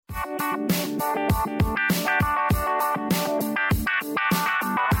And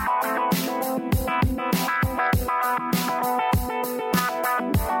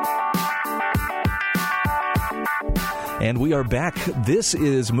we are back. This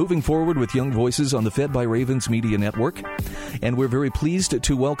is Moving Forward with Young Voices on the Fed by Ravens Media Network. And we're very pleased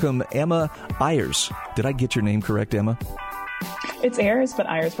to welcome Emma Ayers. Did I get your name correct, Emma? It's Ayers, but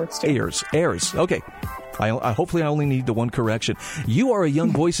Ayers works too. Ayers. Okay. Hopefully I only need the one correction. You are a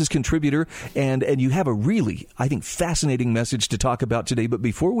Young Voices contributor, and you have a really, I think, fascinating message to talk about today. But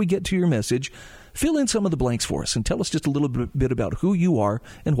before we get to your message, fill in some of the blanks for us and tell us just a little bit about who you are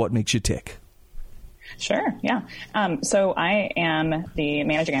and what makes you tick. Sure, yeah. So I am the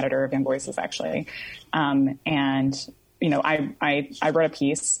managing editor of Young Voices, actually. And, you know, I wrote a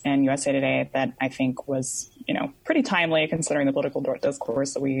piece in USA Today that I think was, you know, pretty timely considering the political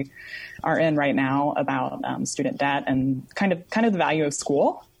discourse that we are in right now about student debt and kind of the value of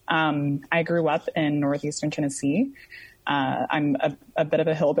school. I grew up in northeastern Tennessee. I'm a bit of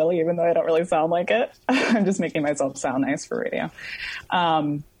a hillbilly, even though I don't really sound like it. I'm just making myself sound nice for radio.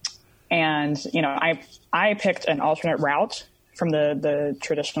 And, you know, I picked an alternate route from the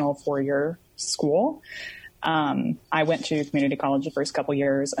traditional 4-year school. I went to community college the first couple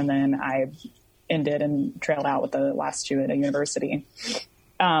years, and then I ended and trailed out with the last 2 at a university.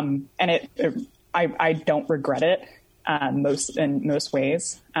 And I don't regret it in most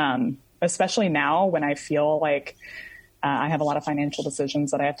ways, especially now when I feel like I have a lot of financial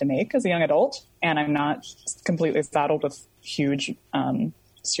decisions that I have to make as a young adult, and I'm not completely saddled with huge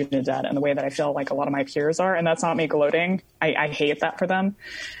student debt in the way that I feel like a lot of my peers are. And that's not me gloating. I hate that for them.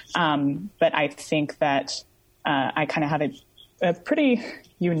 But I think that I kind of have a pretty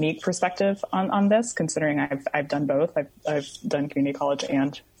unique perspective on this, considering I've done both. I've done community college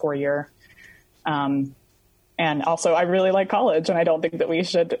and 4-year. And also I really like college, and I don't think that we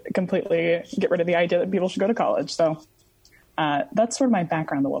should completely get rid of the idea that people should go to college. So that's sort of my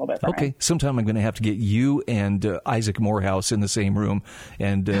background a little bit. Brian. Okay. Sometime I'm going to have to get you and Isaac Morehouse in the same room,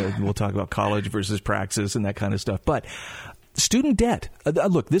 and we'll talk about college versus praxis and that kind of stuff. But student debt.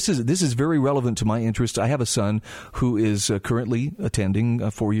 Look, this is very relevant to my interest. I have a son who is currently attending a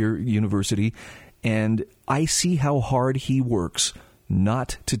 4-year university, and I see how hard he works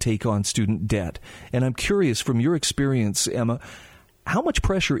not to take on student debt. And I'm curious, from your experience, Emma, how much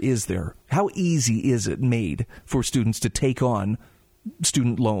pressure is there? How easy is it made for students to take on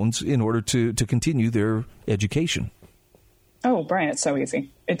student loans in order to continue their education? Oh, Brian, it's so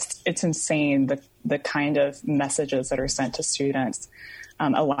easy. It's insane, the kind of messages that are sent to students,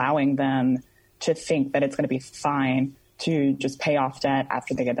 allowing them to think that it's going to be fine to just pay off debt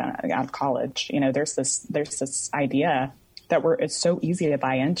after they get out of college. You know, there's this idea that it's so easy to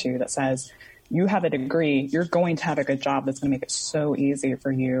buy into that says, you have a degree, you're going to have a good job that's going to make it so easy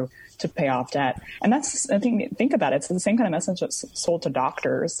for you to pay off debt. And that's, I think about it, it's the same kind of message that's sold to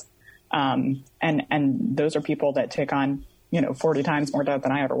doctors. And those are people that take on, 40 times more debt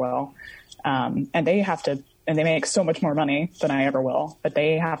than I ever will. And they make so much more money than I ever will, but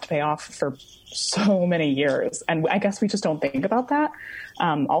they have to pay off for so many years. And I guess we just don't think about that.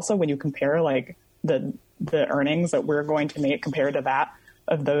 Also, when you compare like the earnings that we're going to make compared to that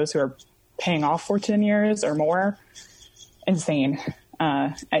of those who are paying off for 10 years or more, insane.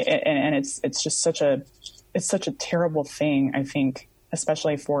 And it's just such a terrible thing, I think,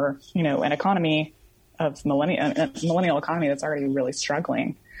 especially for, an economy of millennial economy that's already really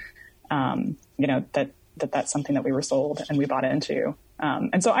struggling. That's something that we were sold and we bought into.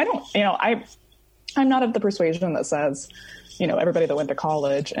 And so I don't, I'm not of the persuasion that says, everybody that went to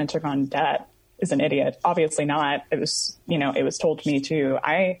college and took on debt is an idiot. Obviously not. It was, it was told to me too.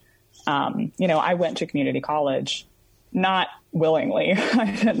 I went to community college, not willingly.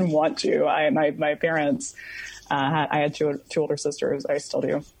 I didn't want to. My parents, I had two older sisters. I still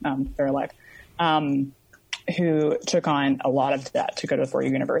do. They're alive. Who took on a lot of debt to go to a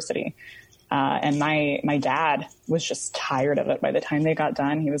 4-year university. And my dad was just tired of it. By the time they got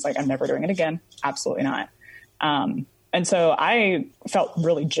done, he was like, I'm never doing it again. Absolutely not. And so I felt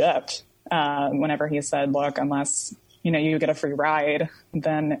really gypped whenever he said, look, unless, you get a free ride,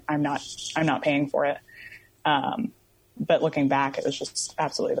 then I'm not paying for it. But looking back, it was just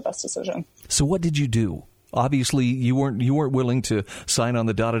absolutely the best decision. So what did you do? Obviously, you weren't willing to sign on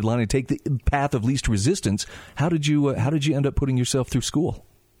the dotted line and take the path of least resistance. How did you end up putting yourself through school?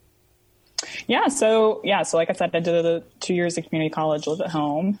 So like I said, I did the 2 years of community college, lived at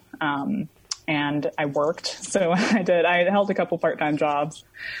home, and I worked. So I held a couple part-time jobs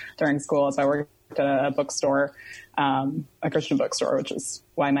during school. So I worked at a bookstore, a Christian bookstore, which is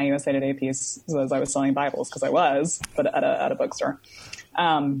why my USA Today piece was I was selling Bibles, because I was, but at a bookstore.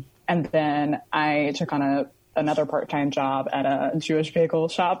 And then I took on another part-time job at a Jewish bagel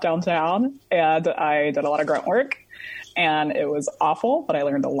shop downtown, and I did a lot of grunt work, and it was awful, but I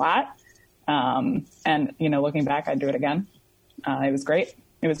learned a lot. And, looking back, I'd do it again. It was great.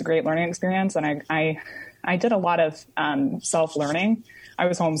 It was a great learning experience. And I did a lot of self-learning. I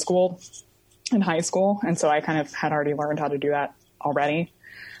was homeschooled in high school, and so I kind of had already learned how to do that already.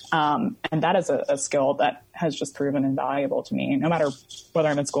 And that is a skill that has just proven invaluable to me, no matter whether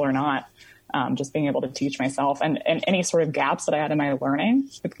I'm in school or not. Just being able to teach myself and any sort of gaps that I had in my learning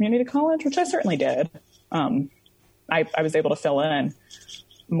with community college, which I certainly did. I was able to fill in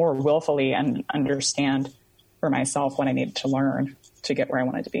more willfully and understand for myself what I needed to learn to get where I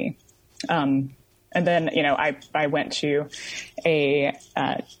wanted to be. And then, I went to a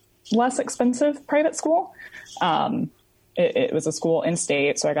less expensive private school. It was a school in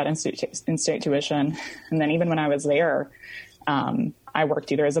state, so I got in-state tuition. And then even when I was there, I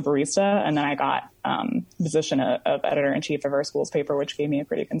worked either as a barista, and then I got the position of editor-in-chief of our school's paper, which gave me a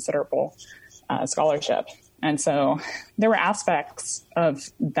pretty considerable scholarship. And so there were aspects of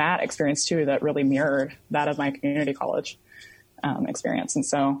that experience, too, that really mirrored that of my community college experience. And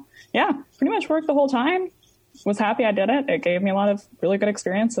so, pretty much worked the whole time. Was happy I did it. It gave me a lot of really good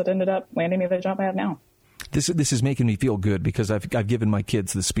experience that ended up landing me the job I have now. This is making me feel good because I've given my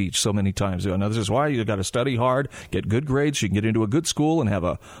kids the speech so many times. This is why you got to study hard, get good grades, so you can get into a good school and have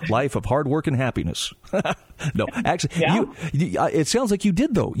a life of hard work and happiness. No, actually, it sounds like you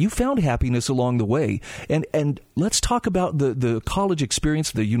did, though. You found happiness along the way. And let's talk about the college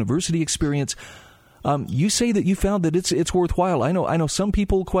experience, the university experience. You say that you found that it's worthwhile. I know some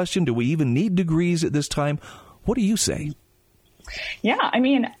people question, do we even need degrees at this time? What do you say? Yeah, I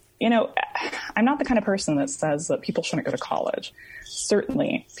mean, I'm not the kind of person that says that people shouldn't go to college.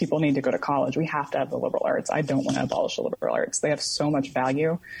 Certainly, people need to go to college. We have to have the liberal arts. I don't want to abolish the liberal arts. They have so much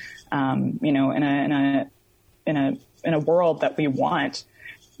value. In a world that we want,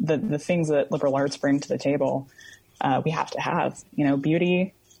 the things that liberal arts bring to the table, we have to have.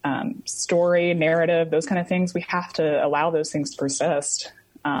 Beauty, story, narrative, those kind of things. We have to allow those things to persist.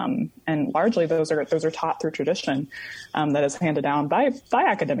 And largely those are taught through tradition, that is handed down by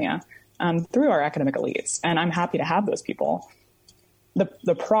academia, through our academic elites. And I'm happy to have those people.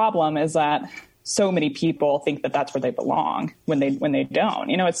 The problem is that so many people think that that's where they belong when they don't.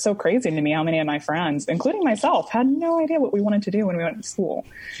 It's so crazy to me how many of my friends, including myself, had no idea what we wanted to do when we went to school.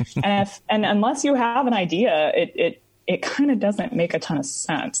 and unless you have an idea, it kind of doesn't make a ton of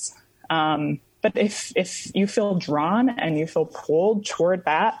sense. But if you feel drawn and you feel pulled toward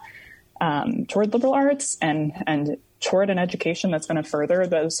that, toward liberal arts and toward an education that's going to further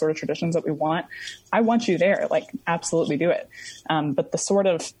those sort of traditions that we want, I want you there. Like, absolutely do it. But the sort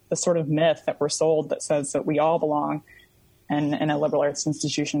of myth that we're sold that says that we all belong in a liberal arts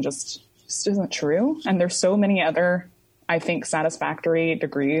institution just isn't true. And there's so many other, I think, satisfactory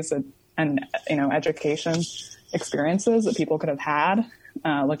degrees and education experiences that people could have had.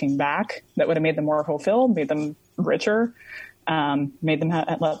 Looking back, that would have made them more fulfilled, made them richer, let them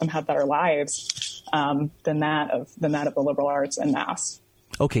have better lives than that of the liberal arts en masse.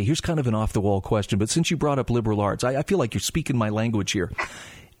 Okay, here's kind of an off-the-wall question, but since you brought up liberal arts, I feel like you're speaking my language here.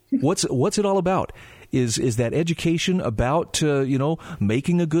 What's it all about? Is that education about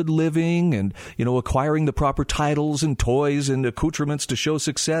making a good living and acquiring the proper titles and toys and accoutrements to show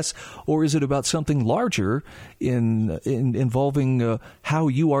success, or is it about something larger in involving how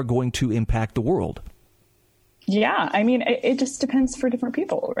you are going to impact the world? Yeah, I mean, it just depends for different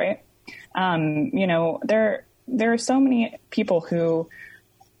people, right? There are so many people who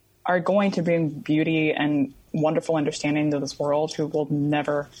are going to bring beauty and wonderful understanding to this world who will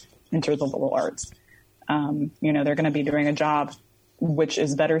never enter the liberal arts. They're going to be doing a job which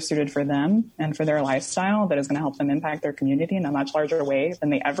is better suited for them and for their lifestyle, that is going to help them impact their community in a much larger way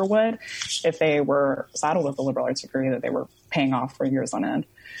than they ever would if they were saddled with a liberal arts degree that they were paying off for years on end.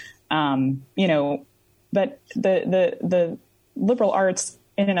 But the liberal arts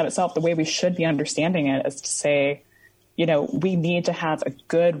in and of itself, the way we should be understanding it is to say, we need to have a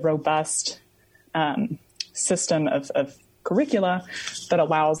good, robust system of curricula that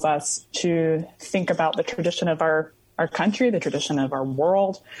allows us to think about the tradition of our country, the tradition of our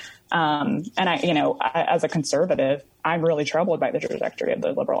world. And I, as a conservative, I'm really troubled by the trajectory of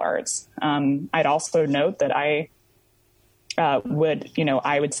the liberal arts. I'd also note that I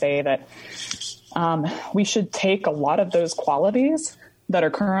would say that we should take a lot of those qualities that are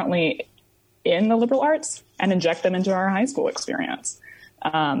currently in the liberal arts and inject them into our high school experience.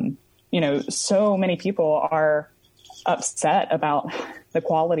 So many people are upset about the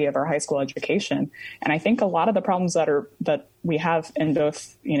quality of our high school education. And I think a lot of the problems that we have in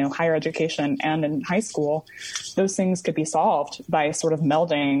both, higher education and in high school, those things could be solved by sort of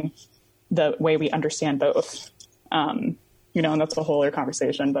melding the way we understand both. And that's a whole other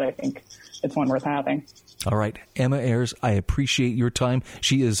conversation, but I think it's one worth having. All right. Emma Ayres, I appreciate your time.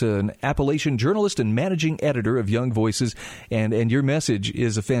 She is an Appalachian journalist and managing editor of Young Voices, and your message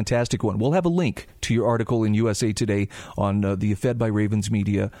is a fantastic one. We'll have a link to your article in USA Today on the Fed by Ravens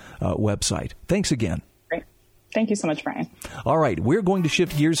Media website. Thanks again. Great. Thank you so much, Brian. All right. We're going to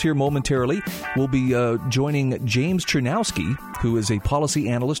shift gears here momentarily. We'll be joining James Chernowski, who is a policy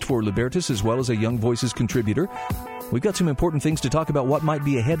analyst for Libertas as well as a Young Voices contributor. We've got some important things to talk about what might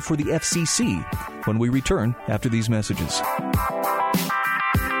be ahead for the FCC when we return after these messages.